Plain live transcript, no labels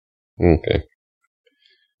Okay.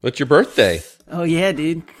 What's your birthday? Oh, yeah,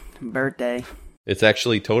 dude. Birthday. It's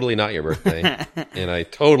actually totally not your birthday, and I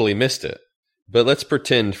totally missed it. But let's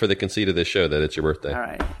pretend for the conceit of this show that it's your birthday.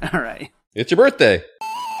 All right. It's your birthday.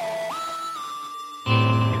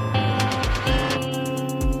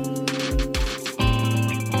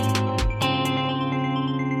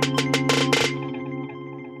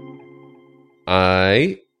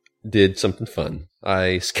 I did something fun.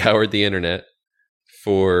 I scoured the internet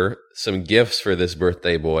for some gifts for this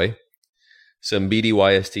birthday boy, some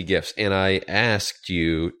BDYST gifts, and I asked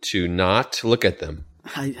you to not look at them,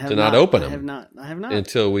 to not open them. I have not.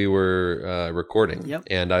 Until we were recording. Yep.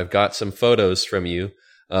 And I've got some photos from you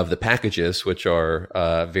of the packages, which are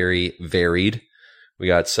very varied. We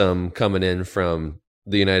got some coming in from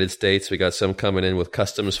the United States. We got some coming in with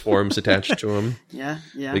customs forms attached to them. Yeah.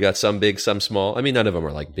 We got some big, some small. I mean, none of them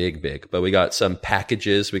are like big, but we got some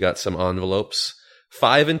packages. We got some envelopes.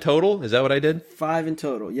 5 in total? Is that what I did? 5 in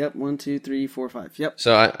total. Yep. 1, 2, 3, 4, 5. Yep.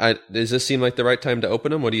 So does this seem like the right time to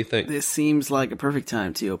open them? What do you think? This seems like a perfect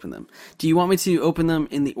time to open them. Do you want me to open them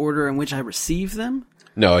in the order in which I received them?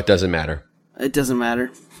 No, it doesn't matter. It doesn't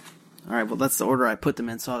matter. All right. Well, that's the order I put them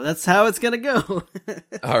in, so that's how it's gonna go.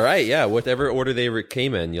 All right. Yeah. Whatever order they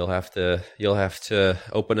came in, you'll have to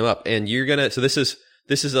open them up, and you're gonna. So this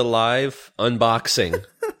is a live unboxing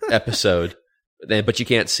episode. But you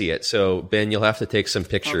can't see it. So, Ben, you'll have to take some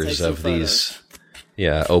pictures of these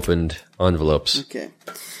opened envelopes. Okay.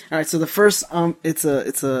 All right, so the first it's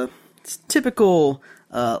a typical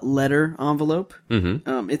letter envelope.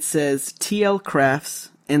 Mm-hmm. It says TL Crafts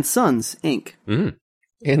and Sons Inc. Mm-hmm.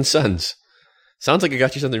 And Sons. Sounds like I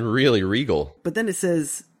got you something really regal. But then it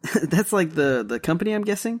says that's like the company, I'm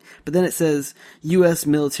guessing. But then it says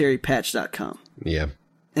usmilitarypatch.com. Yeah.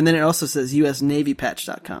 And then it also says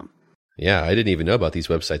usnavypatch.com. Yeah, I didn't even know about these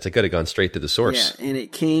websites. I could have gone straight to the source. Yeah, and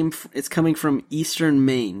it's coming from Eastern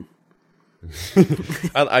Maine.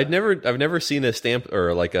 I've never seen a stamp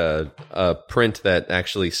or like a print that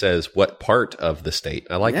actually says what part of the state.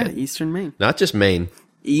 I like it. Eastern Maine. Not just Maine.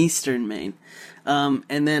 Eastern Maine.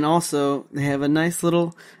 And then also they have a nice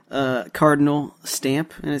little cardinal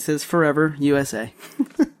stamp, and it says Forever USA.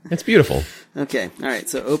 It's beautiful. Okay, all right.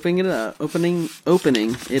 So opening it up.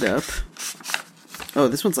 Oh,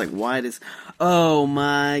 this one's like wide as... Oh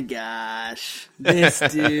my gosh. This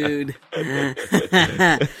dude.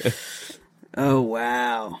 Oh,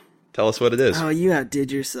 wow. Tell us what it is. Oh, you outdid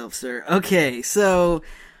yourself, sir. Okay, so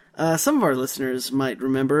some of our listeners might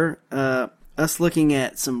remember us looking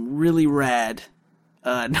at some really rad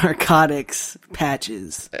narcotics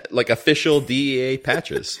patches. Like official DEA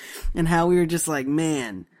patches. And how we were just like,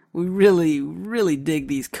 man, we really, really dig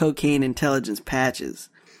these cocaine intelligence patches.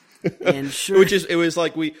 And sure, it was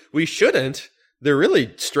like we shouldn't. They're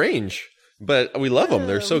really strange, but we love them.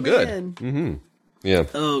 They're so good. Mm-hmm. Yeah.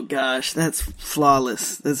 Oh gosh, that's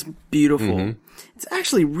flawless. That's beautiful. Mm-hmm. It's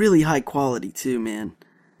actually really high quality too, man.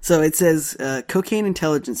 So it says Cocaine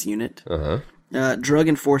Intelligence Unit, Drug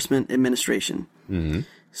Enforcement Administration. Mm-hmm.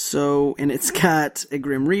 So, and it's got a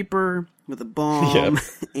Grim Reaper with a bomb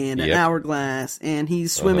and an hourglass, and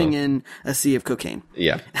he's swimming in a sea of cocaine.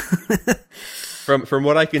 Yeah. From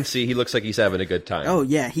what I can see, he looks like he's having a good time. Oh,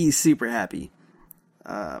 yeah, he's super happy.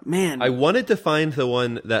 Man. I wanted to find the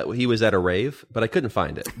one that he was at a rave, but I couldn't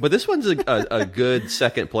find it. But this one's a good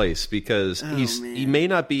second place because he may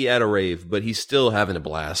not be at a rave, but he's still having a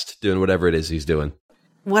blast doing whatever it is he's doing.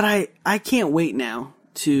 What I can't wait now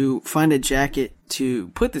to find a jacket to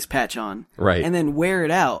put this patch on. Right. And then wear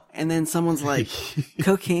it out. And then someone's like,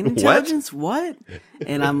 cocaine intelligence? What?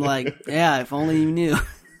 And I'm like, yeah, if only you knew.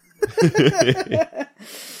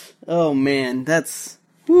 Oh man, that's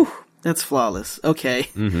flawless. Okay,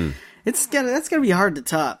 that's gonna be hard to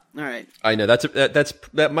top. All right, I know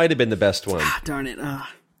that might have been the best one. Darn it!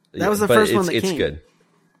 That was the first one that came. It's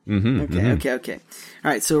good. Okay.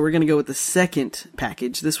 All right, so we're gonna go with the second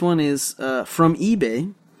package. This one is from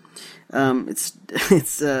eBay.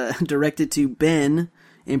 It's directed to Ben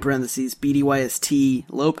in parentheses BDYST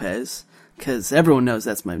Lopez because everyone knows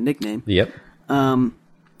that's my nickname. Yep.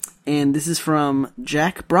 And this is from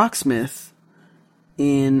Jack Brocksmith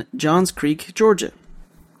in Johns Creek, Georgia.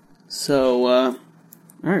 So, all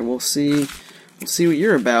right, we'll see what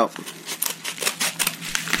you're about.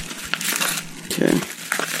 Okay.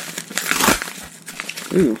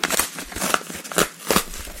 Ooh.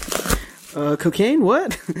 Cocaine?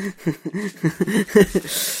 What?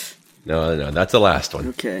 No, that's the last one.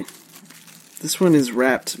 Okay. This one is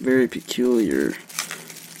wrapped very peculiar.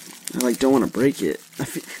 I don't want to break it. I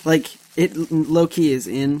feel like it low key is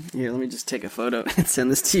in here. Let me just take a photo and send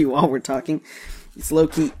this to you while we're talking. It's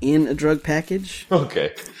low-key in a drug package.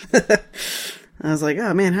 Okay. I was like,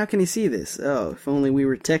 oh man, how can he see this? Oh, if only we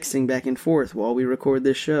were texting back and forth while we record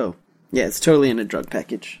this show. Yeah, it's totally in a drug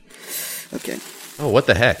package. Okay. Oh, what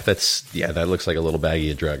the heck? That looks like a little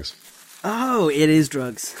baggie of drugs. Oh, it is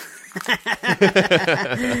drugs.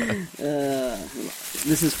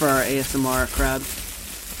 This is for our ASMR crowd.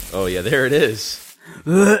 Oh yeah, there it is.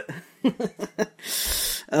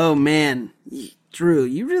 Oh man, Drew,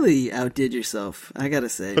 you really outdid yourself. I gotta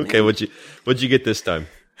say. Okay, man. what'd you get this time?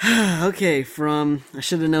 Okay, I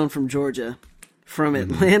should have known from Georgia. From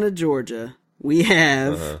Atlanta, Georgia, we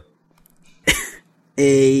have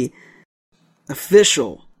a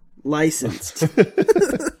official licensed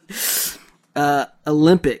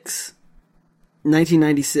Olympics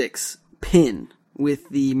 1996 pin with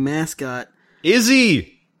the mascot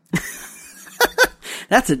Izzy.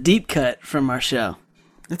 That's a deep cut from our show.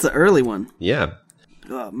 That's an early one. Yeah.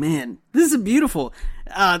 Oh man, this is beautiful.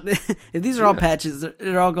 If these are all patches,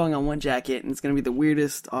 they're all going on one jacket, and it's going to be the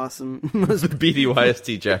weirdest, awesome, most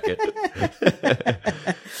BDYST jacket.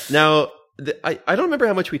 Now, I don't remember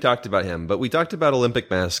how much we talked about him, but we talked about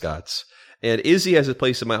Olympic mascots. And Izzy has a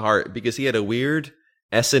place in my heart because he had a weird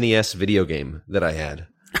SNES video game that I had.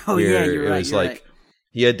 Oh yeah, you're right. It was like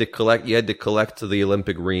you had to collect the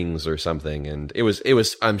Olympic rings or something, and it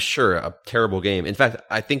was I'm sure a terrible game. In fact,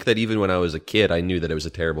 I think that even when I was a kid, I knew that it was a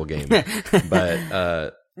terrible game.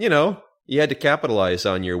 But you had to capitalize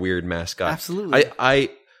on your weird mascot. Absolutely.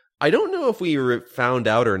 I don't know if we found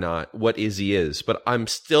out or not what Izzy is, but I'm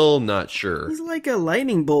still not sure. He's like a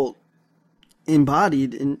lightning bolt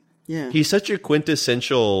embodied in. Yeah. He's such a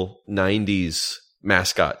quintessential 90s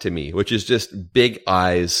mascot to me, which is just big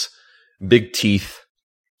eyes, big teeth,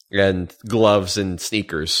 and gloves and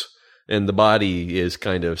sneakers. And the body is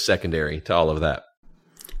kind of secondary to all of that.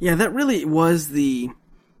 Yeah, that really was the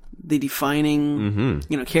defining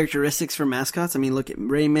characteristics for mascots. I mean, look at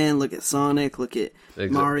Rayman, look at Sonic, look at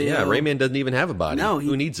Mario. Yeah, Rayman doesn't even have a body. No,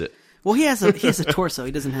 who needs it? Well, he has a torso.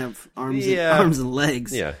 He doesn't have arms and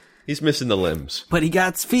legs. Yeah. He's missing the limbs. But he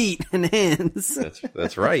got feet and hands.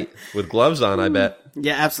 That's right. With gloves on, I bet.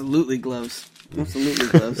 Yeah, absolutely gloves. Absolutely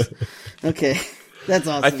gloves. Okay. That's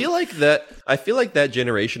awesome. I feel like that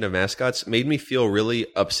generation of mascots made me feel really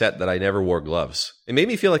upset that I never wore gloves. It made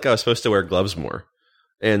me feel like I was supposed to wear gloves more.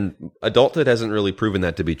 And adulthood hasn't really proven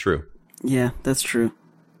that to be true. Yeah, that's true.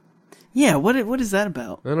 Yeah, what is that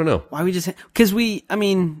about? I don't know. Why we just... Because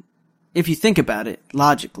if you think about it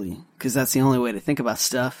logically, because that's the only way to think about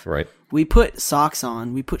stuff. Right. We put socks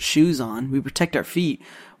on, we put shoes on, we protect our feet.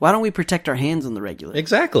 Why don't we protect our hands on the regular?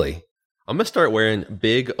 Exactly. I'm going to start wearing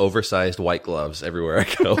big, oversized white gloves everywhere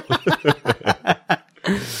I go.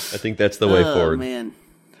 I think that's the way forward. Oh, man.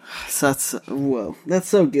 Whoa. That's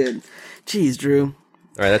so good. Jeez, Drew.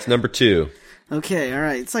 All right, that's number 2. Okay, all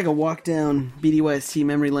right. It's like a walk down BDYST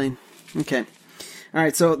memory lane. Okay. All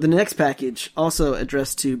right, so the next package, also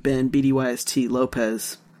addressed to Ben BDYST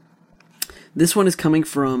Lopez. This one is coming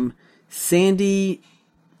from Sandy.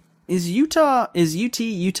 Is UT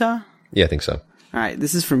Utah? Yeah, I think so. All right,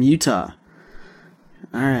 this is from Utah.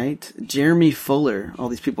 All right, Jeremy Fuller. All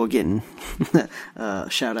these people are getting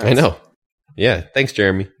shout outs. I know. Yeah, thanks,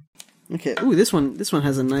 Jeremy. Okay. Ooh, this one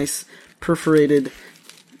has a nice perforated,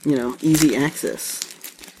 easy access.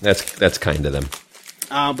 That's kind of them.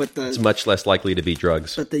 But it's much less likely to be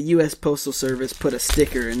drugs. But the U.S. Postal Service put a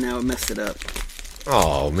sticker and now it messed it up.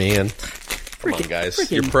 Oh man! Come on,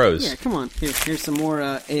 guys, you're pros. Yeah, come on. Here's some more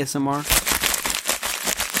ASMR.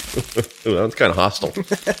 Ooh, that one's kind of hostile.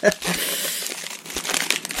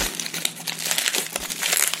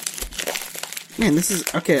 Man, this is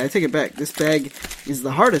okay. I take it back. This bag is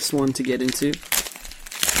the hardest one to get into.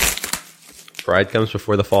 Pride comes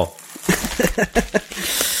before the fall.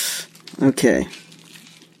 Okay.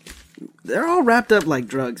 They're all wrapped up like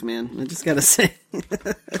drugs, man. I just gotta say.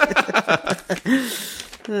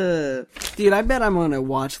 Dude, I bet I'm on a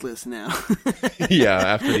watch list now. Yeah,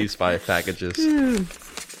 after these 5 packages.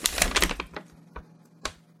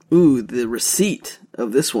 Ooh, the receipt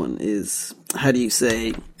of this one is, how do you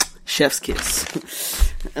say, chef's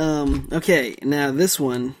kiss. Okay, now this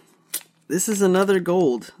one, this is another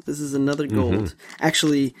gold. Mm-hmm.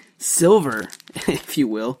 Actually, silver, if you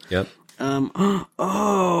will. Yep.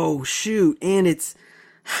 Oh, shoot. And it's,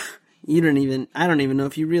 I don't even know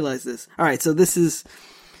if you realize this. All right. So this is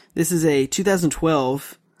a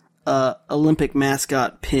 2012, Olympic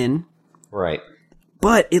mascot pin. Right.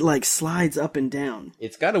 But it slides up and down.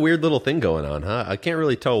 It's got a weird little thing going on, huh? I can't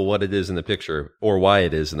really tell what it is in the picture or why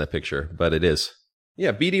it is in the picture, but it is.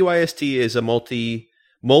 Yeah. BDYST is a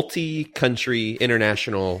multi-country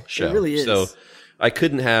international show. It really is. So, I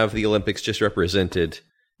couldn't have the Olympics just represented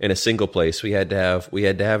in a single place. We had to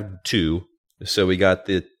have two. So we got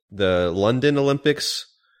the London Olympics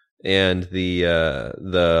and the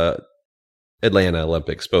Atlanta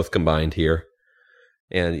Olympics both combined here.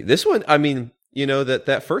 And this one, I mean, you know,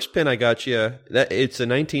 that first pin I got you, that it's a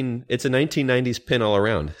 1990s pin all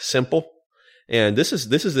around. Simple. And this is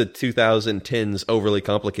the 2010s overly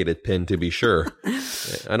complicated pin, to be sure.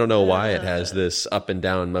 I don't know why it has this up and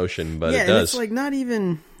down motion, but it does. It's like not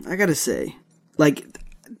even, I gotta say, like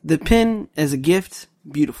the pin as a gift,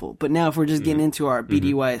 beautiful. But now if we're just getting into our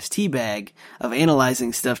BDYST bag of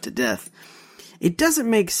analyzing stuff to death, it doesn't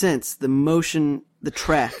make sense, the motion, the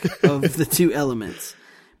track of the two elements.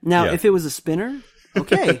 Now, if it was a spinner,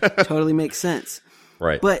 okay, totally makes sense.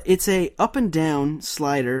 Right. But it's a up and down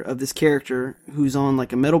slider of this character who's on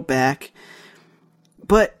like a metal back.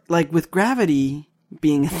 But like with gravity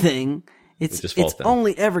being a thing, it's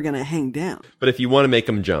only ever going to hang down. But if you want to make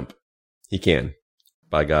him jump, he can.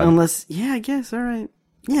 By God. Unless, I guess, all right.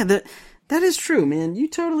 Yeah, that is true, man. You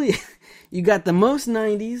totally, you got the most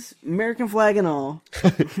 90s, American flag and all.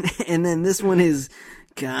 And then this one is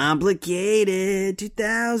complicated,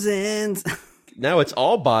 2000s. Now it's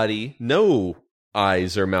all body, no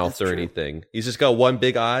eyes or mouth or anything. He's just got one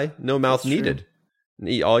big eye, no mouth needed.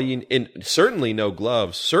 And certainly no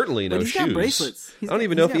gloves, certainly no shoes. Got bracelets. I don't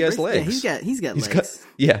even know if he has legs. Yeah, he's got legs.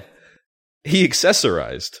 He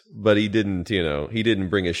accessorized, but he didn't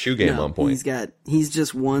bring his shoe game on point. He's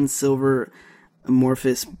just one silver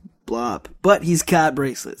amorphous blob, but he's got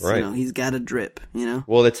bracelets. Right. You know, he's got a drip, you know?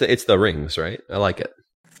 Well, it's the rings, right? I like it.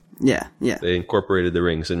 Yeah. They incorporated the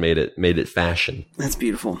rings and made it fashion. That's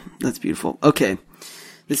beautiful. Okay.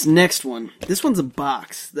 This next one. This one's a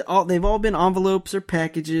box. They've all been envelopes or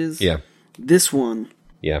packages. Yeah. This one.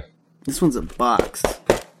 Yeah. This one's a box.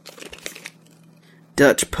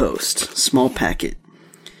 Dutch Post. Small packet.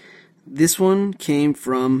 This one came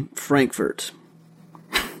from Frankfurt.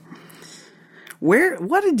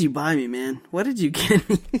 What did you buy me, man? What did you get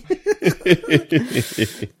me?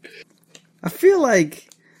 I feel like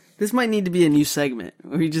this might need to be a new segment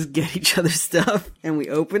where we just get each other stuff and we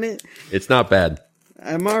open it. It's not bad.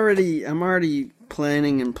 I'm already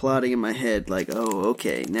planning and plotting in my head, like, oh,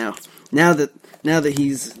 okay, now that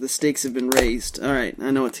the stakes have been raised, all right, I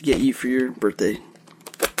know what to get you for your birthday.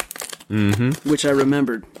 Mm-hmm. Which I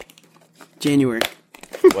remembered. January.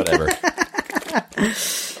 Whatever.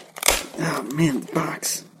 Oh man,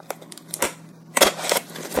 box.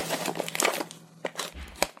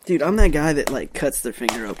 Dude, I'm that guy that like cuts their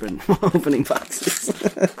finger open while opening boxes.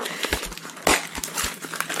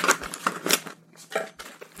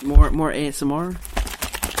 More ASMR.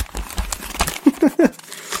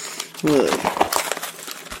 Look.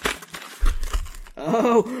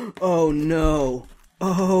 Oh no.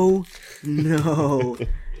 Oh no.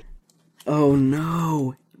 Oh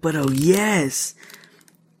no. But oh yes.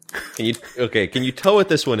 Can you tell what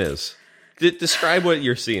this one is? Describe what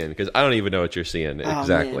you're seeing, because I don't even know what you're seeing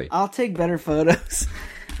exactly. Man. I'll take better photos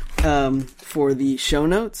for the show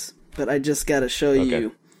notes, but I just got to show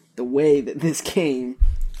you the way that this came.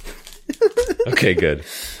 Okay, good.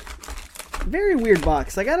 Very weird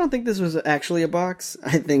box. Like, I don't think this was actually a box.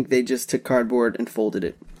 I think they just took cardboard and folded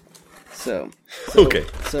it. So okay.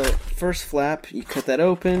 So first flap, you cut that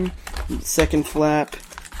open. Second flap,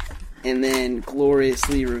 and then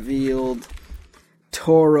gloriously revealed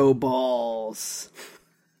Toro balls.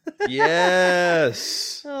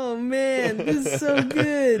 Yes. Oh man, this is so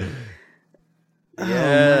good. Yes.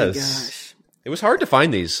 Oh my gosh. It was hard to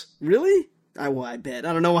find these. Really? I bet.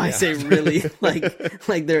 I don't know why I say really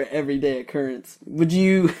like they're everyday occurrence. Would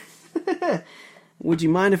you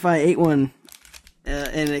mind if I ate one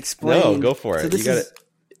and explain? No, go for it. So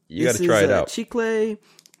you got to try it out. Chicle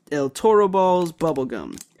El Toro balls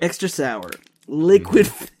bubblegum, extra sour, liquid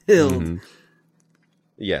filled. Mm-hmm.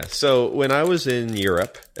 Yeah, so when I was in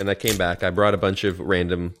Europe and I came back, I brought a bunch of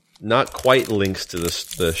random, not quite links to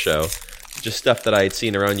the show, just stuff that I had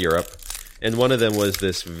seen around Europe. And one of them was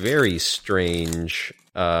this very strange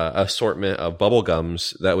assortment of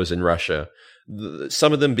bubblegums that was in Russia.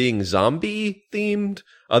 Some of them being zombie themed,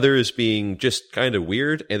 others being just kind of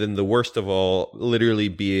weird, and then the worst of all, literally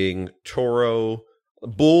being Toro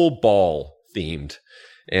bull ball themed.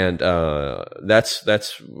 And I've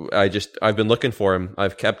been looking for him.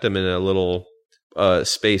 I've kept him in a little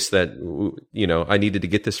space that, I needed to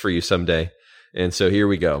get this for you someday. And so here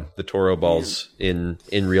we go. The Toro balls in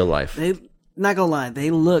real life. Not gonna lie,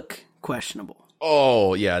 they look questionable.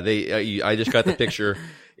 Oh yeah, I just got the picture.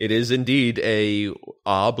 It is indeed a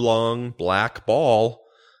oblong black ball.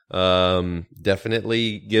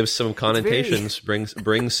 definitely gives some connotations, brings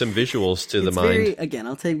some visuals to the mind. Again,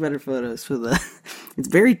 I'll take better photos for the. It's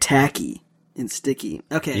very tacky and sticky.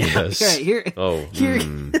 Okay, yes. Okay,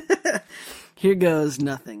 here goes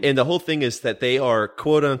nothing. And the whole thing is that they are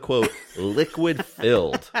quote unquote liquid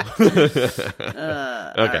filled. Okay,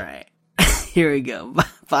 all right. Here we go.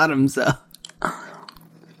 Bottoms up.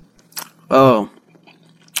 Oh,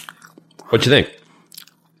 what you think?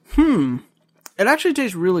 It actually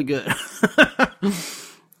tastes really good.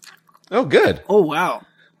 Oh, good. Oh, wow.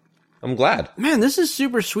 I'm glad. Man, this is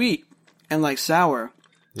super sweet and like sour.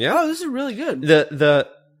 Yeah. Oh, this is really good. I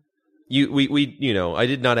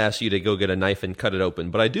did not ask you to go get a knife and cut it open,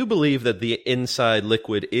 but I do believe that the inside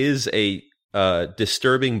liquid is a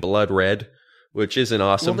disturbing blood red, which isn't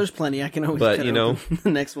awesome. Well, there's plenty. I can always cut open the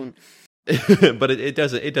next one. But it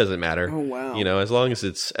doesn't matter. Oh, wow. As long as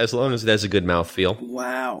it has a good mouthfeel.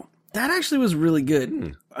 Wow. That actually was really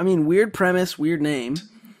good. I mean, weird premise, weird name,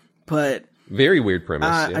 but very weird premise.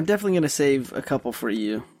 Yeah. I'm definitely going to save a couple for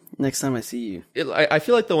you next time I see you. I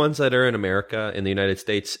feel like the ones that are in America, in the United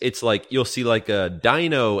States, it's like you'll see like a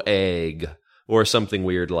dino egg or something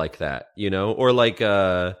weird like that, or like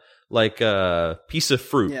a piece of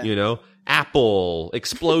fruit, apple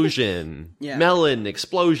explosion, melon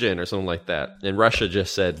explosion, or something like that. And Russia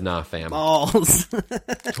just said, "Nah, fam." Balls.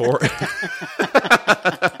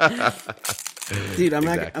 Dude, I'm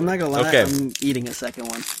not gonna lie. Okay. I'm eating a second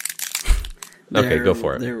one. Okay, go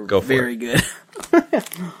for it. Go for very it.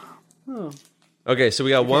 good. Okay, so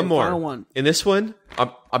we got one more. Final one. In this one,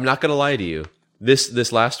 I'm not gonna lie to you.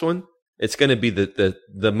 This last one, it's gonna be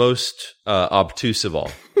the most obtuse of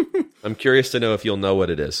all. I'm curious to know if you'll know what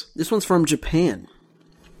it is. This one's from Japan.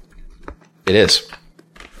 It is.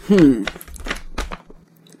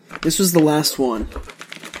 This was the last one.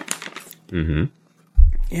 Mm-hmm.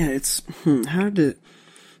 Yeah, it's hard to.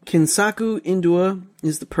 Kensaku Indua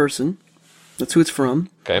is the person. That's who it's from.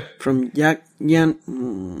 Okay. From Yanaga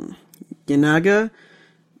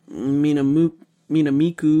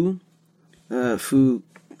Minamiku Fu.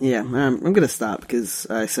 Yeah, I'm gonna stop because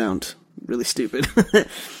I sound really stupid.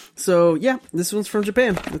 So yeah, this one's from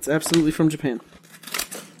Japan. It's absolutely from Japan.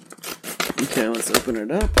 Okay, let's open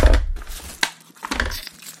it up.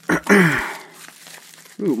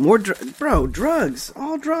 Ooh, more drugs.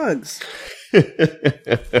 All drugs.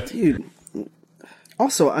 Dude.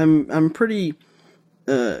 Also, I'm pretty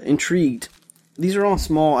intrigued. These are all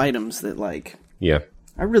small items that yeah.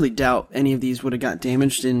 I really doubt any of these would have got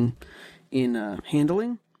damaged in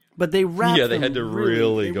handling. But they wrapped they had to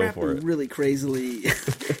really go for it. Really crazily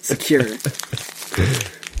secure.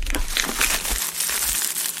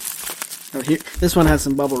 Oh, here, this one has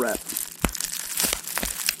some bubble wrap.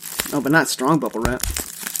 Oh, but not strong bubble wrap.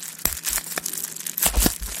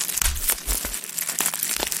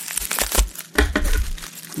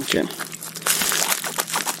 Okay.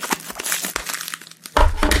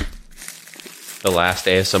 The last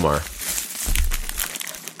ASMR.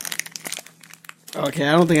 Okay,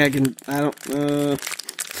 I don't think I can.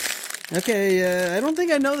 Okay, I don't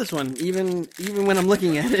think I know this one, even when I'm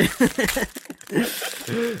looking at it.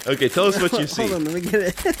 Okay, tell us what you see. Hold on, let me get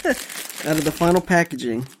it out of the final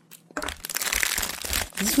packaging.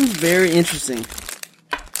 This one's very interesting.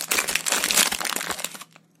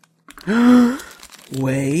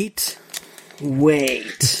 Wait.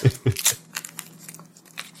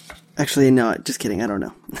 Actually, no, just kidding. I don't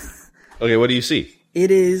know. Okay, what do you see?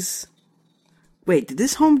 It is. Wait, did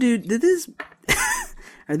this?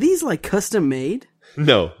 Are these like custom made?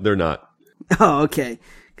 No, they're not. Oh, okay.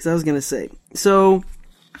 Because I was going to say. So,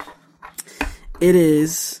 it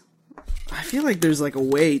is. I feel like there's like a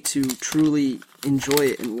way to truly enjoy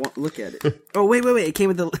it and look at it. Oh, wait. It came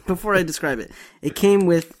with before I describe it, it came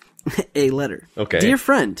with a letter. Okay. Dear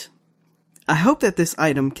friend, I hope that this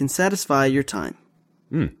item can satisfy your time.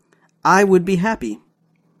 I would be happy.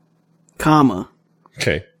 Comma.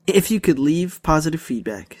 Okay. If you could leave positive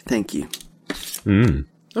feedback. Thank you.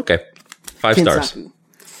 Okay. 5 stars.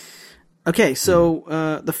 Okay,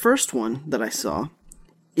 so the first one that I saw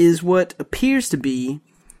is what appears to be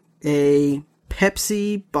a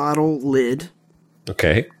Pepsi bottle lid.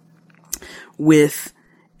 Okay. With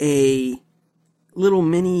a little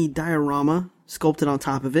mini diorama sculpted on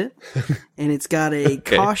top of it. And it's got a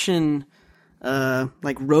caution,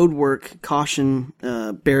 like roadwork caution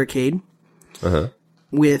barricade.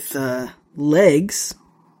 With legs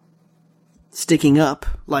sticking up,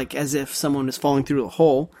 like as if someone is falling through a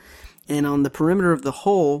hole. And on the perimeter of the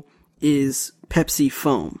hole is Pepsi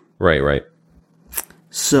foam. Right.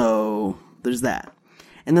 So there's that.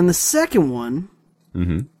 And then the second one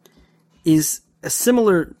is a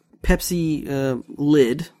similar Pepsi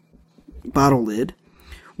lid bottle lid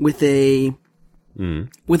with a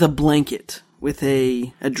blanket, with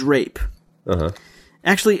a drape.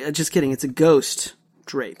 Actually, just kidding. It's a ghost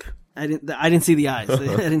drape. I didn't see the eyes. I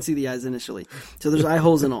didn't see the eyes initially. So there's eye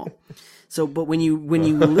holes and all. So, but when you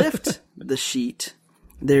lift the sheet,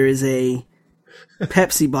 there is a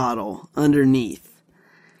Pepsi bottle underneath.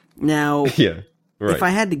 Now, yeah, right. If I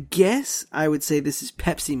had to guess, I would say this is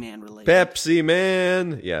Pepsi Man related. Pepsi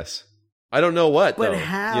Man, yes. I don't know what, but though.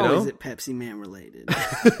 How is it Pepsi Man related?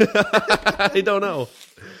 I don't know.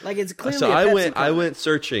 Like, it's clearly so a Pepsi product. I went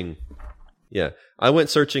searching. Yeah, I went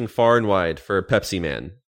searching far and wide for Pepsi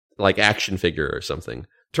Man, like action figure or something.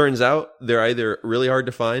 Turns out they're either really hard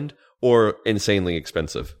to find or insanely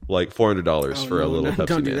expensive, like $400 for a little Pepsi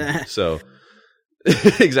don't Man. Do that. So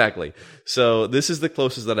exactly. So this is the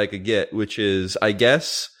closest that I could get, which is, I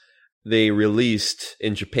guess they released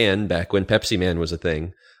in Japan back when Pepsi Man was a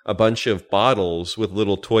thing, a bunch of bottles with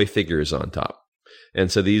little toy figures on top.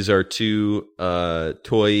 And so these are two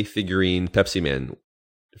toy figurine Pepsi Man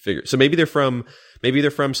figures. So maybe they're from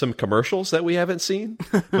some commercials that we haven't seen.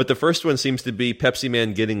 But the first one seems to be Pepsi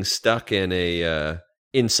Man getting stuck in a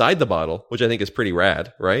inside the bottle, which I think is pretty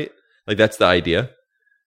rad, right? Like, that's the idea.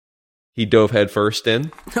 He dove head first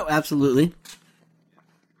in. Oh, absolutely.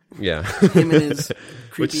 Yeah. Him and his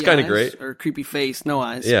creepy which is kind of eyes, great. or creepy face, no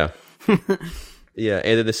eyes. Yeah. Yeah,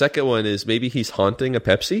 and then the second one is maybe he's haunting a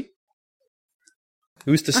Pepsi?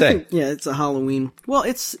 Who's to say? Yeah, it's a Halloween. Well,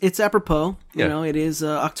 it's apropos. Yeah. You know, it is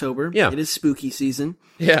October. Yeah. It is spooky season.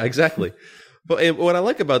 Yeah, exactly. But what I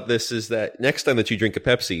like about this is that next time that you drink a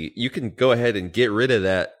Pepsi, you can go ahead and get rid of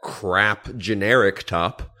that crap generic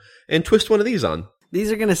top and twist one of these on.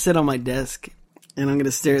 These are going to sit on my desk, and I'm going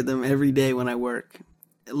to stare at them every day when I work.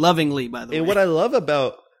 Lovingly, by the way. And what I love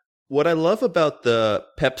about the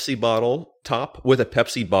Pepsi bottle top with a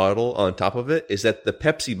Pepsi bottle on top of it is that the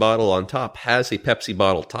Pepsi bottle on top has a Pepsi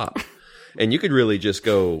bottle top. And you could really just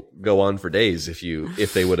go on for days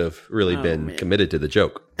if they would have really been committed to the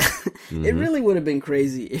joke. Mm-hmm. It really would have been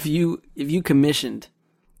crazy if you commissioned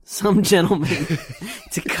some gentleman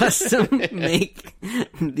to custom make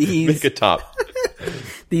a top.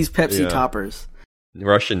 These Pepsi toppers.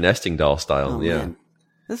 Russian nesting doll style. Oh, yeah. Man.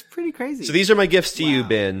 That's pretty crazy. So these are my gifts to you,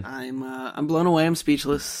 Ben. I'm blown away. I'm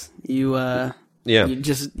speechless. You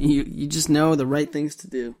just know the right things to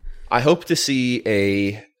do. I hope to see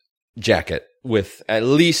a jacket with at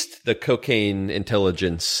least the Cocaine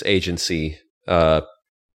Intelligence Agency patch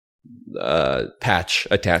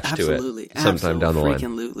attached to it sometime down the line.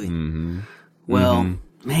 Absolutely. Mm-hmm. Well,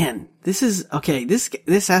 man, this is okay. This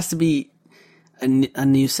has to be a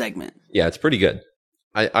new segment. Yeah, it's pretty good.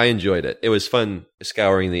 I enjoyed it. It was fun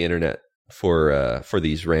scouring the internet for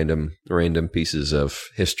these random pieces of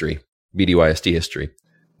history, BDYSD history.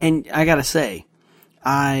 And I gotta say,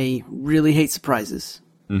 I really hate surprises.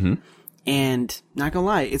 Mm-hmm. And not gonna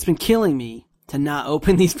lie, it's been killing me to not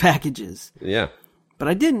open these packages. Yeah. But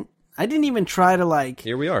I didn't even try to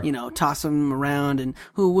here we are. Toss them around and,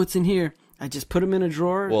 what's in here? I just put them in a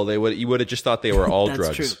drawer. Well, you would have just thought they were all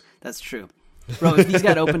drugs. That's true. Bro, if these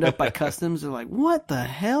got opened up by customs, they're like, what the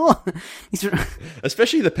hell? These are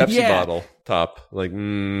especially the Pepsi bottle top.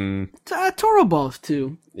 Toro Balls,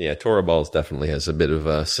 too. Yeah, Toro Balls definitely has a bit of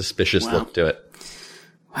a suspicious look to it.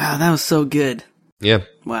 Wow, that was so good. Yeah.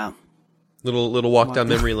 Wow. Little walk down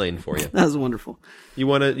memory lane for you. That was wonderful. You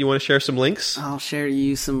wanna share some links? I'll share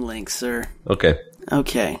you some links, sir. Okay.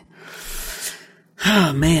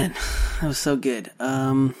 Oh man, that was so good.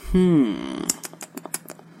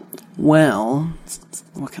 Well,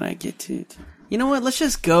 what can I get to? You know what? Let's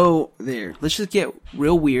just go there. Let's just get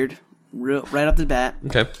real weird, right off the bat.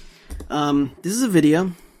 Okay. This is a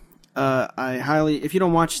video. If you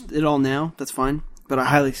don't watch it all now, that's fine. But I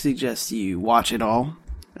highly suggest you watch it all,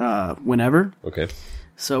 whenever. Okay.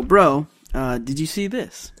 So, bro, did you see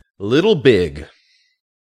this? Little Big.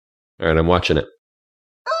 All right, I'm watching it.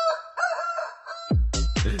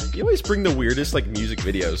 You always bring the weirdest music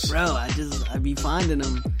videos. Bro, I be finding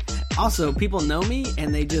them. Also, people know me,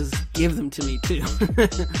 and they just give them to me, too.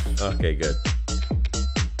 Okay, good.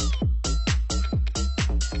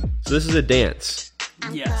 So this is a dance.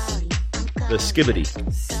 Yes. The Skibbity.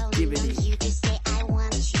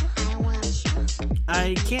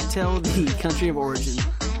 I can't tell the country of origin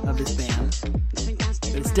of this band,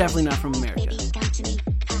 but it's definitely not from America.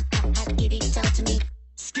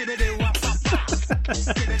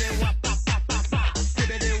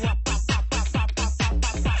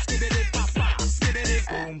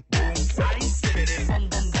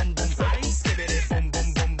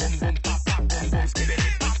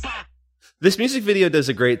 This music video does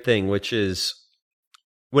a great thing, which is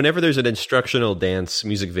whenever there's an instructional dance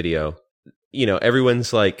music video,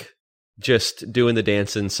 everyone's like just doing the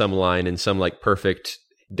dance in some line in some like perfect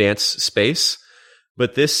dance space.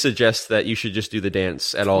 But this suggests that you should just do the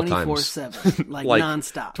dance at all times. 24/7, like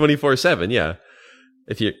nonstop. 24/7, yeah.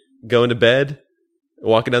 If you're going to bed,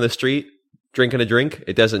 walking down the street, drinking a drink,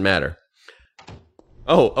 it doesn't matter.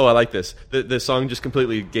 Oh, I like this. The song just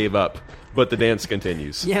completely gave up, but the dance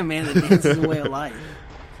continues. Yeah, man, the dance is a way of life.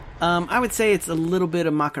 I would say it's a little bit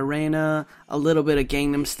of Macarena, a little bit of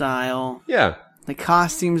Gangnam Style. Yeah. The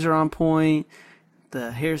costumes are on point.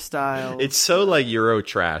 The hairstyle. It's so like Euro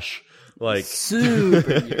trash. Like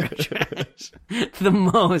super Euro trash. The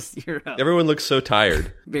most Euro. Everyone looks so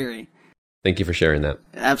tired. Very. Thank you for sharing that.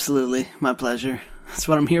 Absolutely. My pleasure. That's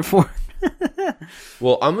what I'm here for.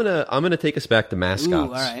 Well, I'm gonna take us back to mascots. Ooh,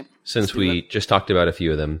 all right. Since we just talked about a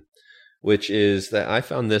few of them, which is that I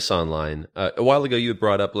found this online. A while ago, you had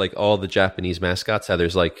brought up like all the Japanese mascots, how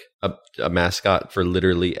there's like a mascot for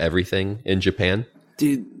literally everything in Japan.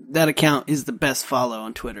 Dude, that account is the best follow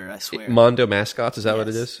on Twitter, I swear. Mondo Mascots, is that what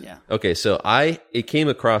it is? Yeah. Okay, so it came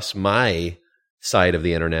across my side of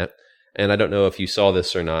the internet, and I don't know if you saw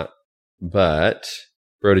this or not, but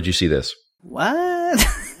bro, did you see this? What?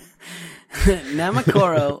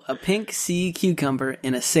 Namakoro, a pink sea cucumber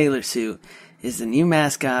in a sailor suit, is the new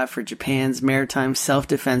mascot for Japan's Maritime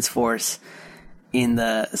Self-Defense Force in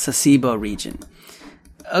the Sasebo region.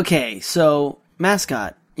 Okay, so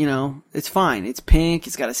mascot, it's fine. It's pink.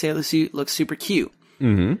 It's got a sailor suit. Looks super cute.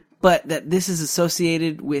 Mm-hmm. But that this is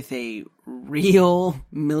associated with a real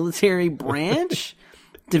military branch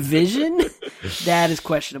division, that is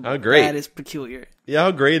questionable. How great. That is peculiar. Yeah,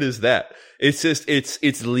 how great is that? It's just,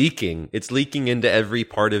 it's leaking. It's leaking into every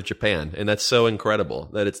part of Japan. And that's so incredible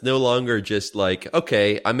that it's no longer just like,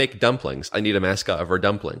 okay, I make dumplings. I need a mascot of our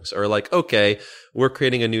dumplings. Or like, okay, we're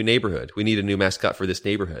creating a new neighborhood. We need a new mascot for this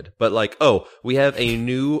neighborhood. But like, oh, we have a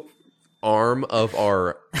new arm of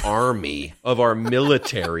our army, of our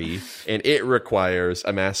military, and it requires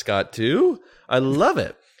a mascot too? I love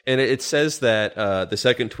it. And it says that the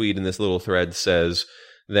second tweet in this little thread says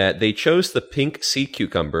that they chose the pink sea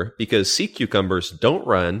cucumber because sea cucumbers don't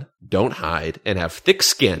run, don't hide, and have thick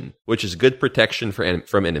skin, which is good protection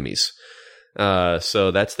from enemies.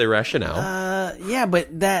 So that's their rationale. Yeah,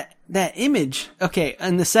 but that image, okay,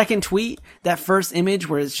 in the second tweet, that first image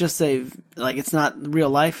where it's just it's not real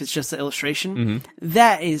life, it's just an illustration,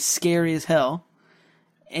 that is scary as hell.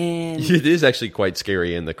 And it is actually quite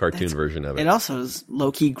scary in the cartoon version of it. It also is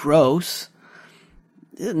low-key gross.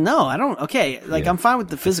 No, I don't. Okay, I'm fine with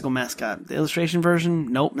the physical mascot. The illustration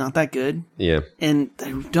version, nope, not that good. Yeah. And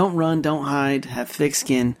they don't run, don't hide, have thick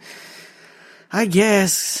skin. I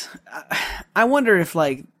guess. I wonder if,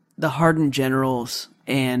 the hardened generals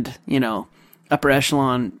and, upper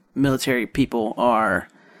echelon military people are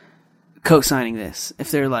co-signing this. If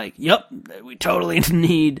they're like, yep, we totally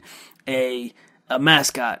need a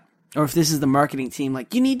mascot. Or if this is the marketing team,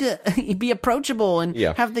 you need to be approachable and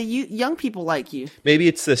have the young people like you. Maybe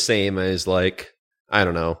it's the same as I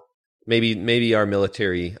don't know. Maybe our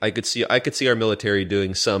military. I could see our military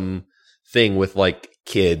doing some thing with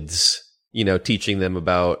kids, teaching them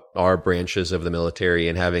about our branches of the military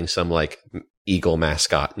and having some eagle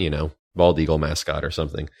mascot, bald eagle mascot or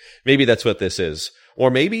something. Maybe that's what this is, or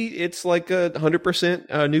maybe it's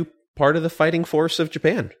 100% new part of the fighting force of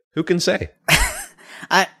Japan. Who can say?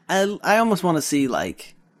 I almost want to see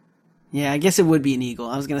I guess it would be an eagle.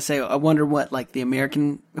 I was gonna say I wonder what the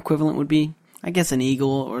American equivalent would be. I guess an eagle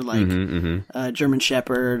or a German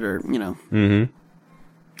Shepherd or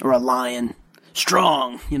or a lion,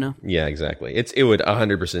 strong. Yeah, exactly. It would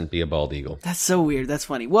 100% be a bald eagle. That's so weird. That's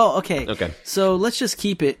funny. Well, okay. So let's just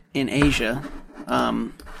keep it in Asia.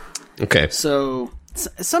 Okay. So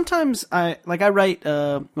sometimes I write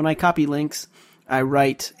when I copy links. I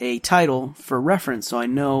write a title for reference so I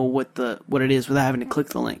know what it is without having to click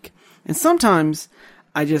the link. And sometimes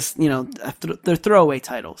I just, they're throwaway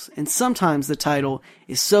titles. And sometimes the title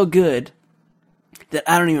is so good that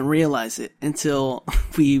I don't even realize it until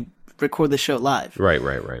we record the show live. Right.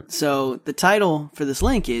 So the title for this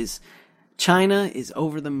link is China is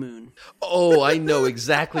Over the Moon. Oh, I know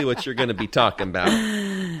exactly what you're going to be talking about.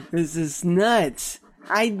 This is nuts.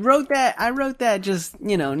 I wrote that just,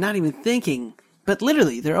 not even thinking. But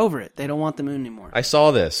literally, they're over it. They don't want the moon anymore. I saw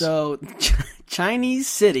this. So, Chinese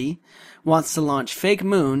city wants to launch fake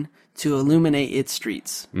moon to illuminate its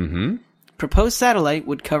streets. Mm-hmm. Proposed satellite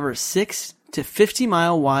would cover 6 to 50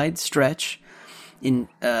 mile wide stretch in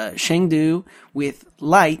Chengdu with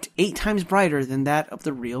light 8 times brighter than that of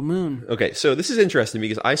the real moon. Okay, so this is interesting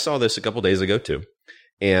because I saw this a couple days ago too.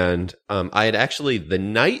 And I had actually, the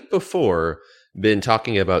night before been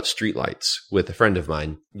talking about streetlights with a friend of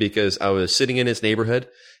mine because I was sitting in his neighborhood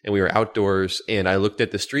and we were outdoors and I looked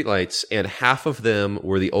at the streetlights and half of them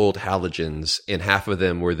were the old halogens and half of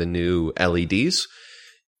them were the new LEDs.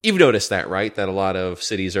 You've noticed that, right? That a lot of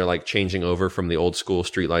cities are like changing over from the old school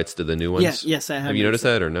streetlights to the new ones. Yes, I have. Have you noticed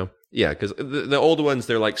that or no? Yeah, because the old ones,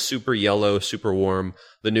 they're like super yellow, super warm.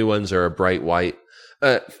 The new ones are a bright white.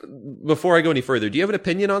 Before I go any further, do you have an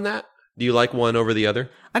opinion on that? Do you like one over the other?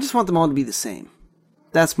 I just want them all to be the same.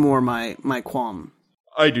 That's more my qualm.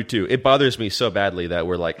 I do too. It bothers me so badly that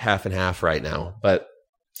we're like half and half right now. But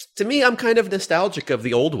to me, I'm kind of nostalgic of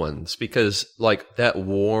the old ones because like that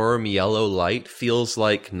warm yellow light feels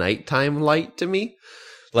like nighttime light to me.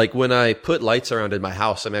 Like when I put lights around in my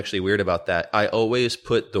house, I'm actually weird about that. I always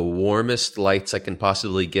put the warmest lights I can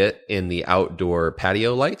possibly get in the outdoor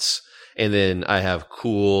patio lights. And then I have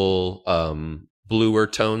cool, bluer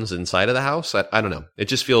tones inside of the house. I don't know. It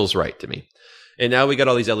just feels right to me. And now we got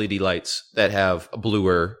all these LED lights that have a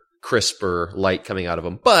bluer, crisper light coming out of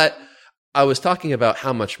them. But I was talking about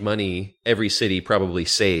how much money every city probably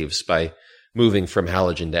saves by moving from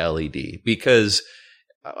halogen to LED because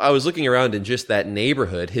I was looking around in just that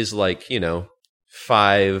neighborhood, his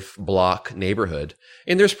 5-block neighborhood,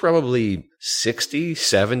 and there's probably 60,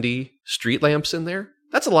 70 street lamps in there.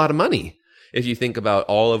 That's a lot of money if you think about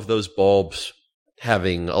all of those bulbs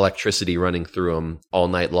having electricity running through them all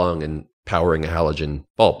night long and powering a halogen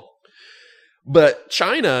bulb. But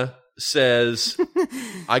China says,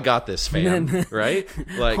 I got this, fam, right?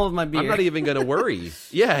 Like, hold my beer. I'm not even going to worry.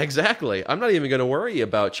 Yeah, exactly. I'm not even going to worry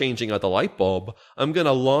about changing out the light bulb. I'm going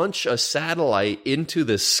to launch a satellite into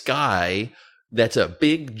the sky that's a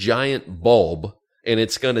big, giant bulb, and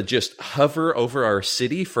it's going to just hover over our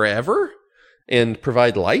city forever and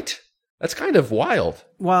provide light. That's kind of wild.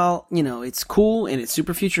 While, it's cool and it's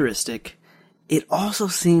super futuristic, it also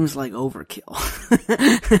seems like overkill.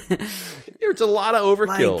 There's a lot of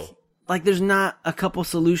overkill. Like there's not a couple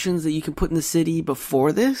solutions that you can put in the city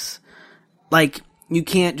before this. Like you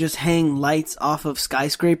can't just hang lights off of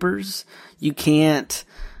skyscrapers. You can't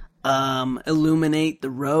illuminate the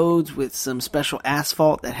roads with some special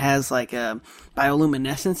asphalt that has like a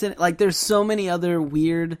bioluminescence in it. Like there's so many other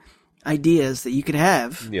weird ideas that you could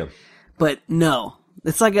have. Yeah. But no.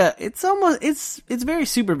 It's like it's very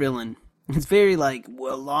supervillain. It's very like,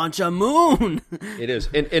 we'll launch a moon. It is.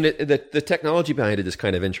 And the technology behind it is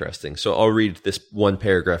kind of interesting. So I'll read this one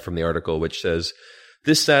paragraph from the article, which says,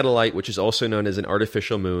 this satellite, which is also known as an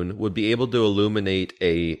artificial moon, would be able to illuminate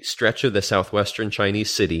a stretch of the southwestern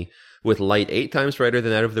Chinese city with light 8 times brighter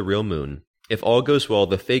than that of the real moon. If all goes well,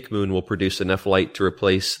 the fake moon will produce enough light to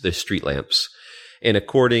replace the street lamps. And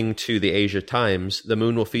according to the Asia Times, the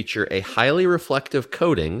moon will feature a highly reflective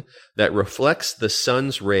coating that reflects the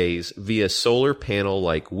sun's rays via solar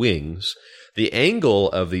panel-like wings. The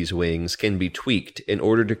angle of these wings can be tweaked in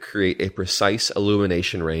order to create a precise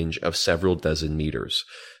illumination range of several dozen meters.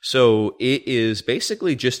 So it is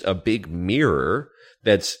basically just a big mirror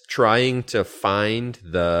that's trying to find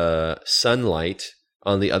the sunlight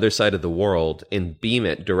on the other side of the world and beam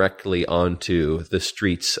it directly onto the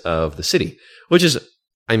streets of the city. Which is,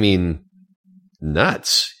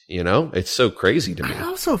 nuts, It's so crazy to me. I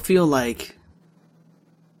also feel like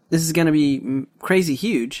this is going to be crazy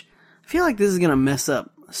huge. I feel like this is going to mess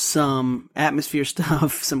up some atmosphere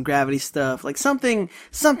stuff, some gravity stuff. Like something's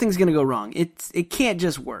going to go wrong. It can't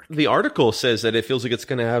just work. The article says that it feels like it's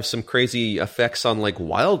going to have some crazy effects on like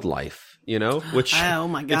wildlife, which oh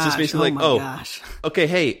my gosh. It's just basically gosh. Okay,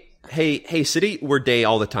 hey, city, we're day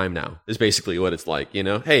all the time now, is basically what it's like,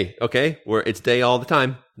 Hey, okay, it's day all the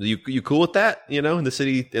time. You cool with that? In the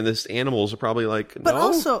city, and this animals are probably like, no. But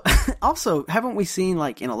also, haven't we seen,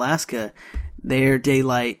 like, in Alaska, their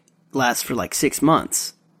daylight lasts for, like, 6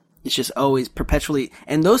 months? It's just always perpetually,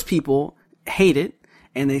 and those people hate it,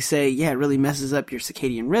 and they say, yeah, it really messes up your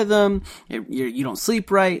circadian rhythm, you don't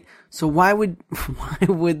sleep right. So why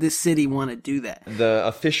would this city want to do that? The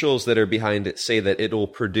officials that are behind it say that it'll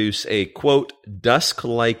produce a, quote,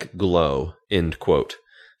 dusk-like glow, end quote.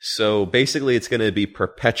 So basically it's going to be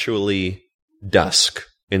perpetually dusk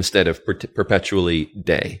instead of perpetually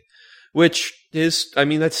day, which is,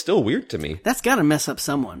 that's still weird to me. That's got to mess up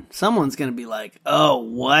someone. Someone's going to be like, oh,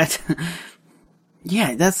 what?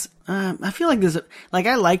 Yeah, that's, I feel like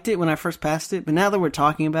I liked it when I first passed it, but now that we're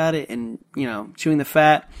talking about it and, chewing the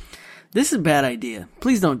fat, this is a bad idea.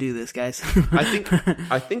 Please don't do this, guys.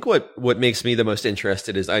 I think what makes me the most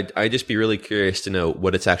interested is I just be really curious to know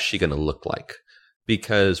what it's actually going to look like,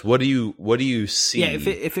 because what do you see? Yeah,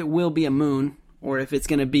 if it will be a moon, or if it's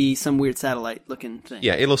going to be some weird satellite-looking thing.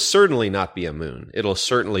 Yeah, it'll certainly not be a moon. It'll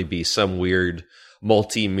certainly be some weird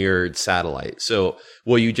multi-mirrored satellite. So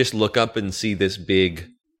will you just look up and see this big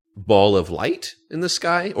ball of light in the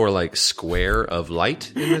sky, or like square of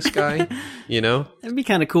light in the sky? You know? It'd be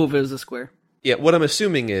kind of cool if it was a square. Yeah, what I'm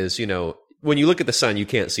assuming is, you know, when you look at the sun, you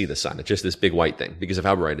can't see the sun. It's just this big white thing because of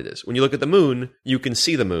how bright it is. When you look at the moon, you can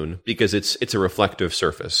see the moon because it's a reflective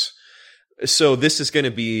surface. So this is going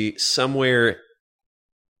to be somewhere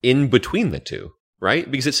in between the two, right?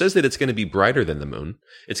 Because it says that it's going to be brighter than the moon.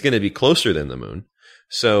 It's going to be closer than the moon.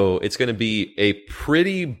 So it's going to be a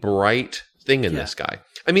pretty bright thing in the sky.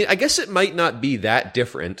 I mean, I guess it might not be that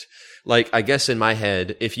different. Like, I guess in my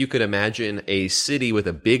head, if you could imagine a city with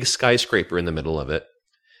a big skyscraper in the middle of it,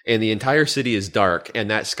 and the entire city is dark, and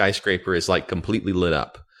that skyscraper is like completely lit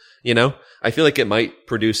up, you know? I feel like it might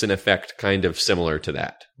produce an effect kind of similar to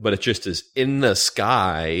that, but it just is in the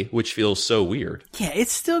sky, which feels so weird. Yeah,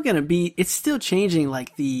 it's still changing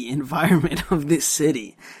like the environment of this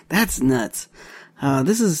city. That's nuts.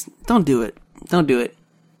 Don't do it. Don't do it.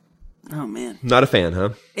 Oh, man. Not a fan, huh?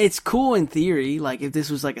 It's cool in theory, like if this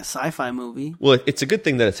was like a sci-fi movie. Well, it's a good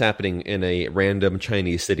thing that it's happening in a random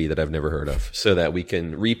Chinese city that I've never heard of, so that we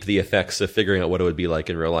can reap the effects of figuring out what it would be like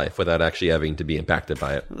in real life without actually having to be impacted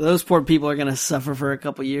by it. Those poor people are going to suffer for a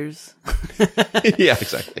couple years. Yeah,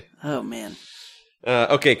 exactly. Oh, man.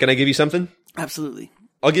 Okay, can I give you something? Absolutely.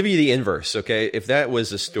 I'll give you the inverse, okay? If that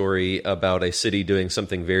was a story about a city doing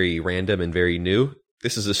something very random and very new,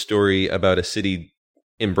 this is a story about a city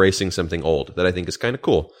embracing something old that I think is kind of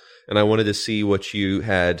cool. And I wanted to see what you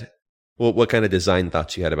had, what kind of design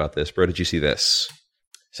thoughts you had about this. Bro, did you see this?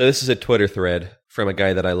 So this is a Twitter thread from a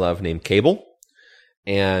guy that I love named Cable.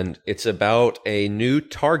 And it's about a new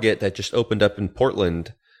Target that just opened up in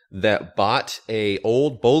Portland that bought a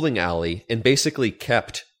old bowling alley and basically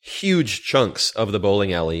kept huge chunks of the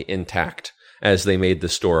bowling alley intact as they made the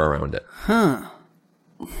store around it.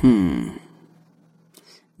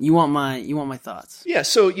 You want my thoughts? Yeah,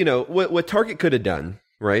 so, you know, what Target could have done,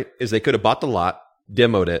 right, is they could have bought the lot,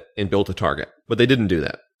 demoed it, and built a Target. But they didn't do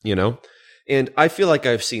that, you know? And I feel like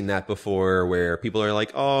I've seen that before where people are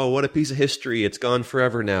like, oh, what a piece of history. It's gone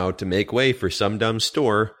forever now to make way for some dumb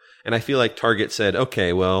store. And I feel like Target said,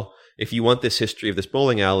 okay, well, if you want this history of this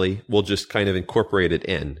bowling alley, we'll just kind of incorporate it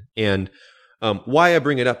in. And why I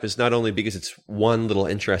bring it up is not only because it's one little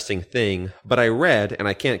interesting thing, but I read, and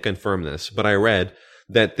I can't confirm this, but I read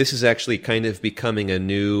that this is actually kind of becoming a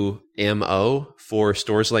new MO for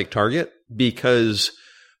stores like Target because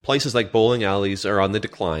places like bowling alleys are on the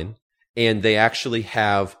decline and they actually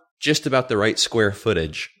have just about the right square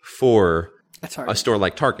footage for a store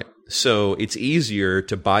like Target. So it's easier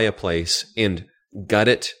to buy a place and gut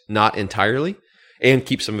it not entirely and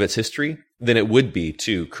keep some of its history than it would be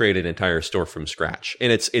to create an entire store from scratch.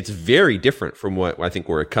 And it's very different from what I think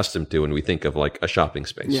we're accustomed to when we think of like a shopping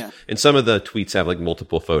space. Yeah. And some of the tweets have like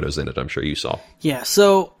multiple photos in it, I'm sure you saw. Yeah,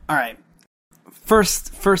 so, all right.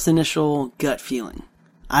 First initial gut feeling.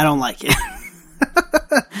 I don't like it.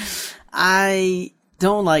 I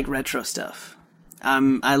don't like retro stuff.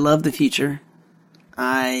 I love the future.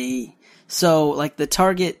 So like the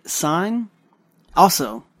Target sign,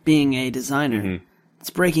 also being a designer, it's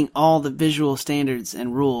breaking all the visual standards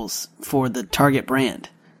and rules for the Target brand.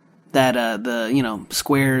 That the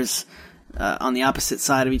squares on the opposite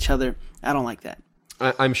side of each other. I don't like that.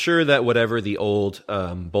 I'm sure that whatever the old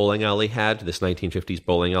bowling alley had, this 1950s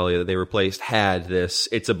bowling alley that they replaced, had this.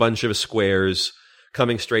 It's a bunch of squares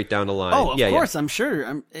coming straight down the line. Oh, of course, I'm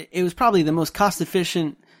sure. It was probably the most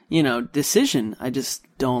cost-efficient, decision. I just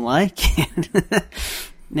don't like it.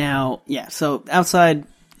 Now, yeah, so outside,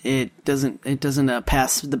 it doesn't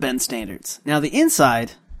pass the Ben standards. Now, the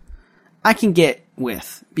inside, I can get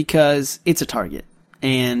with, because it's a Target.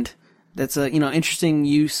 And that's a, interesting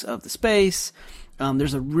use of the space.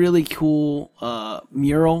 There's a really cool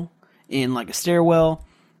mural in like a stairwell,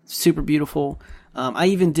 super beautiful. I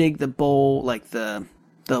even dig the bowl, like the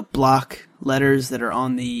block letters that are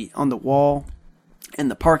on the wall, and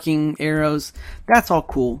the parking arrows. That's all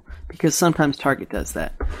cool because sometimes Target does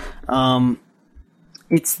that. So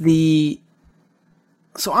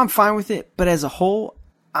I'm fine with it, but as a whole,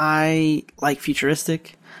 I like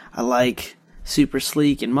futuristic. I like super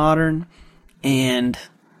sleek and modern, and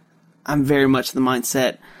I'm very much the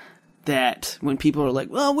mindset that when people are like,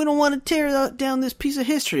 well, we don't want to tear down this piece of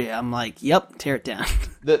history, I'm like, yep, tear it down.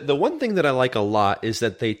 The one thing that I like a lot is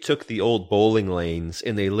that they took the old bowling lanes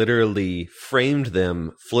and they literally framed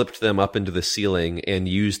them, flipped them up into the ceiling, and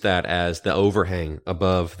used that as the overhang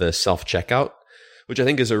above the self-checkout, which I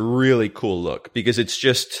think is a really cool look because it's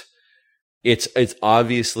just it's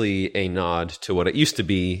obviously a nod to what it used to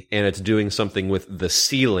be, and it's doing something with the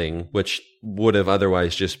ceiling, which would have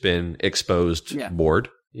otherwise just been exposed board.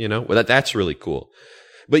 Well, that's really cool.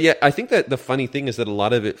 But yeah, I think that the funny thing is that a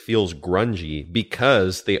lot of it feels grungy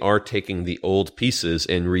because they are taking the old pieces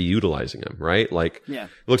and reutilizing them, right? Like, it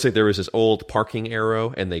looks like there was this old parking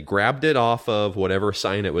arrow and they grabbed it off of whatever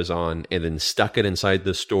sign it was on and then stuck it inside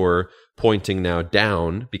the store, pointing now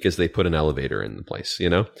down because they put an elevator in the place,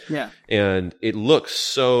 Yeah. And it looks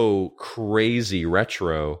so crazy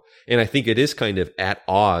retro. And I think it is kind of at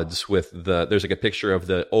odds with there's like a picture of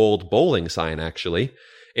the old bowling sign actually.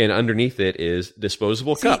 And underneath it is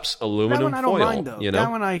disposable cups, aluminum that one I foil. don't mind, though.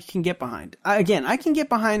 That one I can get behind. I can get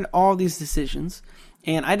behind all these decisions.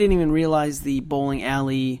 And I didn't even realize the bowling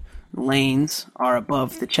alley lanes are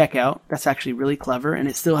above the checkout. That's actually really clever. And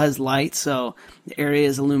it still has light, so the area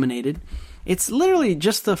is illuminated. It's literally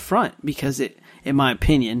just the front because in my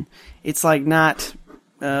opinion, it's like not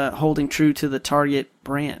holding true to the Target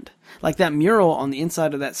brand. Like that mural on the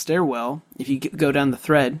inside of that stairwell, if you go down the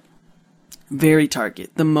thread, very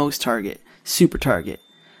Target, the most Target, super Target.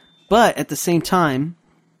 But at the same time,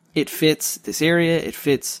 it fits this area, it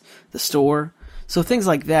fits the store. So things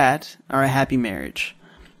like that are a happy marriage.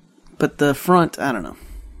 But the front, I don't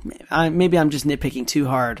know. Maybe I'm just nitpicking too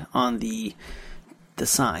hard on the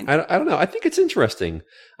sign. I don't know. I think it's interesting.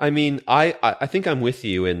 I mean, I think I'm with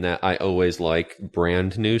you in that I always like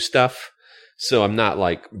brand new stuff. So I'm not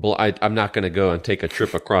like, I'm not going to go and take a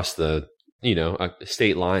trip across the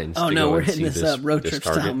state lines. Oh no, we're hitting this road trip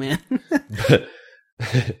style, man.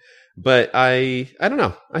 but I don't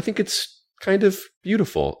know. I think it's kind of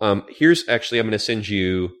beautiful. Here's actually, I'm going to send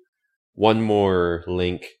you one more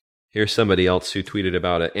link. Here's somebody else who tweeted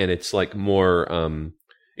about it, and it's like more.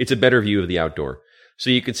 It's a better view of the outdoor. So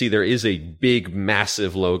you can see there is a big,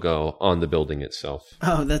 massive logo on the building itself.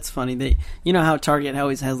 Oh, that's funny. How Target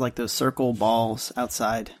always has like those circle balls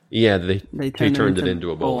outside. Yeah, they turned it into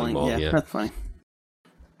a bowling ball. Yeah, that's funny.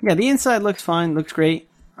 Yeah, the inside looks fine, looks great.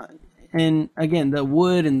 And again, the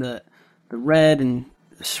wood and the red and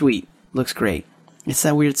sweet looks great. It's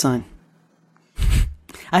that weird sign.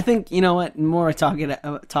 I think, you know what, the more I talk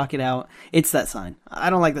it out, it's that sign. I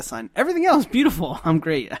don't like the sign. Everything else, beautiful. I'm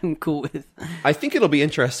great. I'm cool with. I think it'll be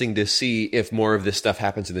interesting to see if more of this stuff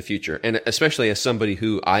happens in the future. And especially as somebody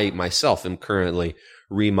who I myself am currently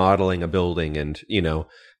remodeling a building and,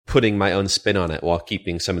 putting my own spin on it while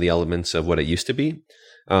keeping some of the elements of what it used to be.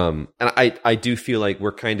 And I do feel like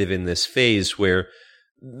we're kind of in this phase where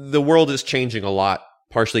the world is changing a lot,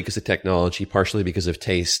 partially because of technology, partially because of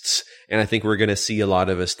tastes. And I think we're going to see a lot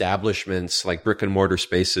of establishments like brick and mortar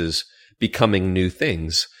spaces becoming new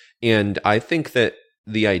things. And I think that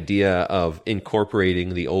the idea of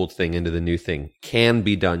incorporating the old thing into the new thing can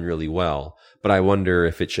be done really well. But I wonder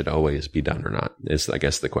if it should always be done or not, is I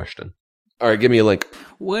guess the question. All right, give me a link.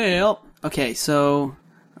 Well, okay, so,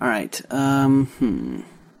 all right. I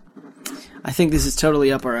think this is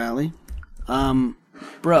totally up our alley.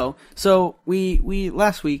 Bro, so we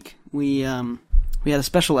last week we had a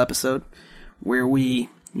special episode where we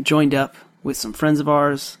joined up with some friends of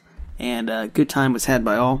ours, and a good time was had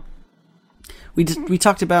by all. We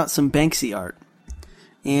talked about some Banksy art,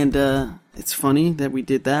 and it's funny that we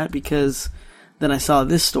did that because then I saw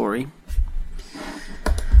this story.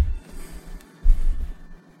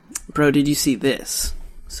 Bro, did you see this?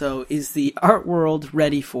 So, is the art world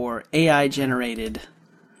ready for AI generated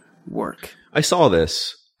work? I saw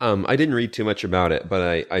this. I didn't read too much about it,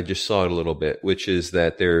 but I just saw it a little bit, which is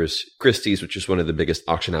that there's Christie's, which is one of the biggest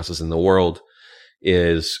auction houses in the world,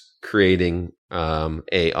 is creating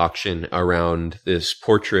a auction around this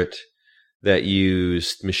portrait that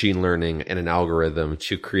used machine learning and an algorithm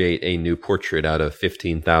to create a new portrait out of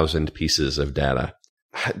 15,000 pieces of data.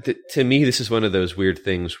 To me, this is one of those weird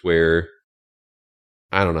things where,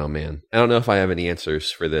 I don't know, man. I don't know if I have any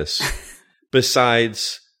answers for this.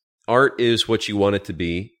 Besides, art is what you want it to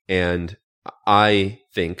be, and I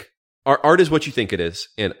think art is what you think it is,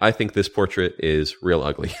 and I think this portrait is real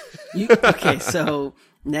ugly. Okay, so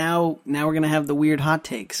now we're gonna have the weird hot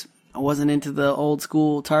takes. I wasn't into the old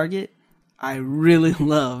school Target. I really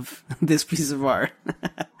love this piece of art.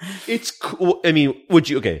 It's cool. I mean, would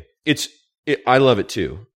you? Okay, I love it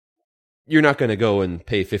too. You're not going to go and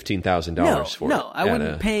pay $15,000 for it. No, I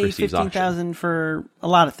wouldn't pay $15,000 for a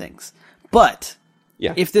lot of things. But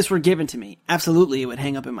yeah, if this were given to me, absolutely, it would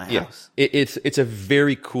hang up in my house. It's a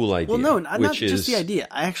very cool idea. Well, no, not just the idea.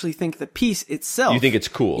 I actually think the piece itself. You think it's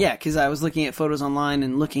cool? Yeah, because I was looking at photos online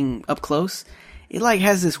and looking up close. It like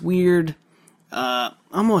has this weird,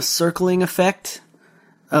 almost circling effect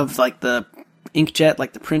of like the inkjet,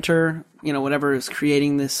 like the printer, whatever is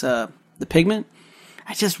creating this the pigment.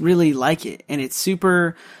 I just really like it, and it's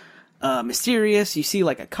super mysterious. You see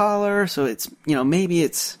like a collar, so it's, maybe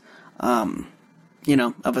it's of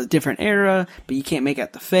a different era, but you can't make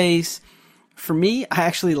out the face. For me, I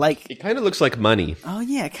actually like. It kind of looks like money. Oh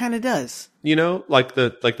yeah, it kind of does. Like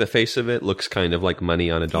the face of it looks kind of like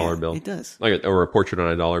money on a dollar bill. It does. Or a portrait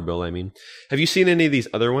on a dollar bill. I mean, have you seen any of these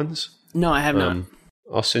other ones? No, I have not.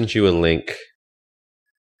 I'll send you a link.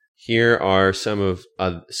 Here are some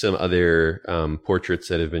other portraits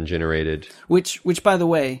that have been generated. Which by the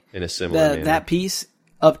way, in a similar manner. That piece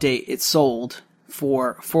update, it sold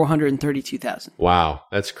for $432,000. Wow,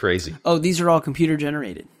 that's crazy. Oh, these are all computer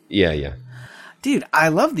generated. Yeah. Dude, I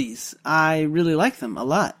love these. I really like them a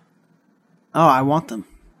lot. Oh, I want them.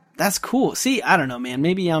 That's cool. See, I don't know, man.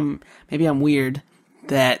 Maybe I'm weird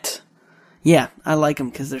that. Yeah, I like them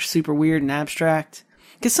because they're super weird and abstract.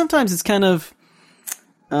 Because sometimes it's kind of,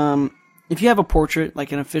 if you have a portrait,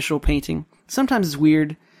 like an official painting, sometimes it's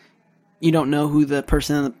weird. You don't know who the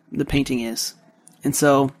person in the painting is. And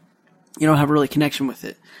so you don't have a really connection with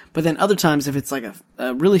it. But then other times, if it's like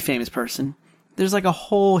a really famous person, there's like a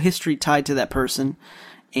whole history tied to that person,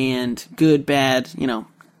 and good, bad,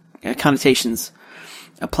 connotations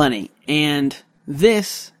aplenty. And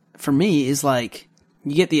this, for me, is like,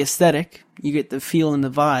 you get the aesthetic, you get the feel and the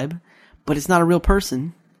vibe, but it's not a real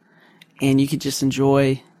person, and you could just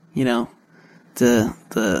enjoy,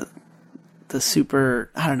 the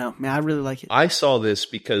super, I don't know, man, I really like it. I saw this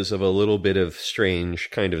because of a little bit of strange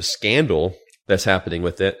kind of scandal that's happening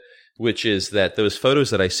with it, which is that those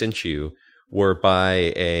photos that I sent you were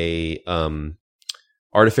by a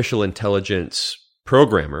artificial intelligence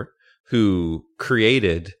programmer who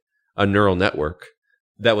created a neural network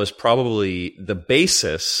that was probably the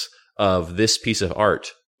basis of this piece of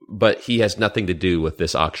art, but he has nothing to do with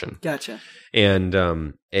this auction. Gotcha. And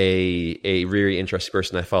a very interesting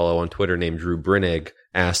person I follow on Twitter named Drew Brennig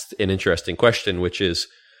asked an interesting question, which is,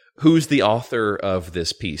 who's the author of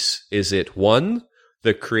this piece? Is it 1,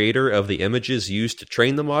 the creator of the images used to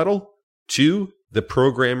train the model? 2, the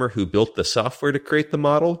programmer who built the software to create the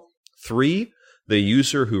model? 3, the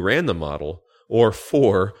user who ran the model? Or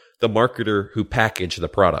 4, the marketer who packaged the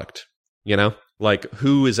product? Like,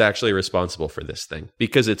 who is actually responsible for this thing?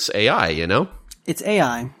 Because it's AI, It's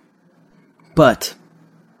AI. But,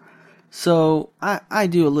 so I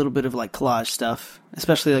do a little bit of like collage stuff,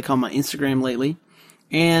 especially like on my Instagram lately.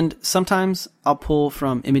 And sometimes I'll pull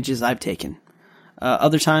from images I've taken.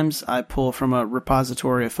 Other times I pull from a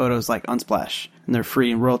repository of photos like Unsplash, and they're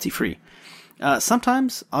free and royalty free.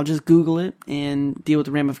 Sometimes I'll just Google it and deal with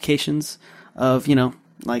the ramifications of,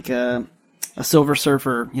 like a Silver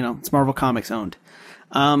Surfer, it's Marvel Comics owned.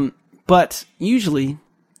 But usually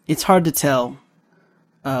it's hard to tell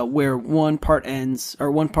where one part ends,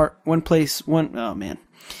 or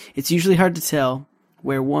it's usually hard to tell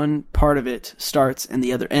where one part of it starts and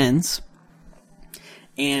the other ends.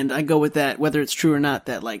 And I go with that, whether it's true or not,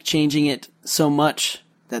 that like changing it so much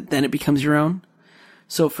that then it becomes your own.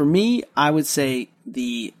 So for me, I would say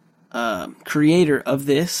the creator of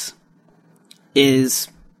this is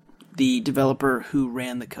the developer who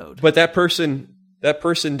ran the code. But that person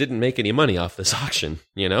didn't make any money off this auction,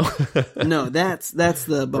 No, that's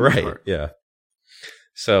the bummer part. Yeah.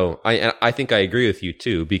 So I think I agree with you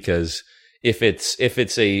too, because if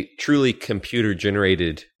it's a truly computer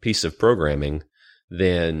generated piece of programming,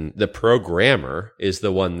 then the programmer is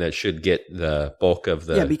the one that should get the bulk of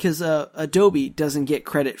the... Yeah, because Adobe doesn't get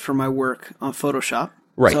credit for my work on Photoshop.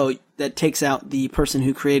 Right. So that takes out the person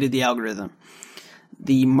who created the algorithm.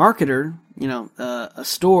 The marketer, a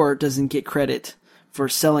store doesn't get credit for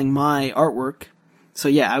selling my artwork. So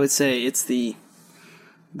yeah, I would say it's the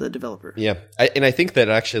developer. Yeah. And I think that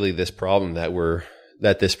actually this problem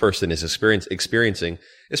that this person is experiencing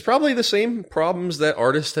is probably the same problems that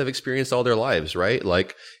artists have experienced all their lives, right?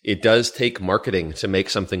 Like, it does take marketing to make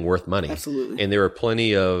something worth money. Absolutely. And there are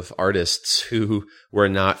plenty of artists who were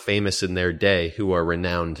not famous in their day who are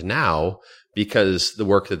renowned now because the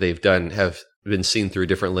work that they've done have been seen through a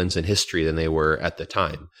different lens in history than they were at the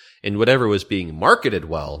time. And whatever was being marketed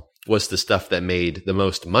well was the stuff that made the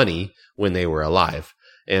most money when they were alive.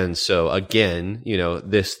 And so again,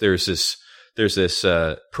 there's this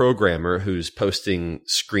programmer who's posting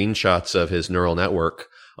screenshots of his neural network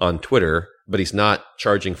on Twitter, but he's not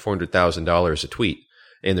charging $400,000 a tweet.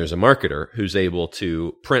 And there's a marketer who's able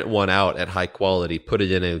to print one out at high quality, put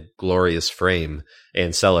it in a glorious frame,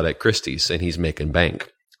 and sell it at Christie's, and he's making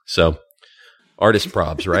bank. So, artist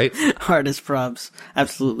probs, right? Artist probs,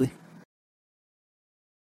 absolutely.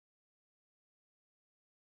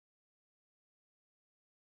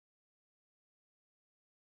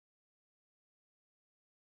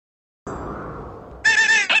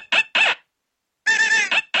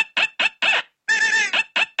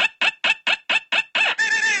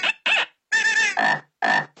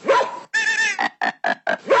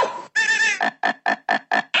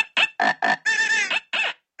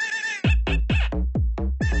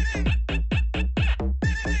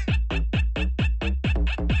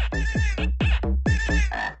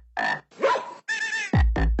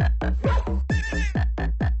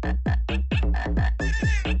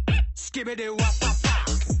 me the one.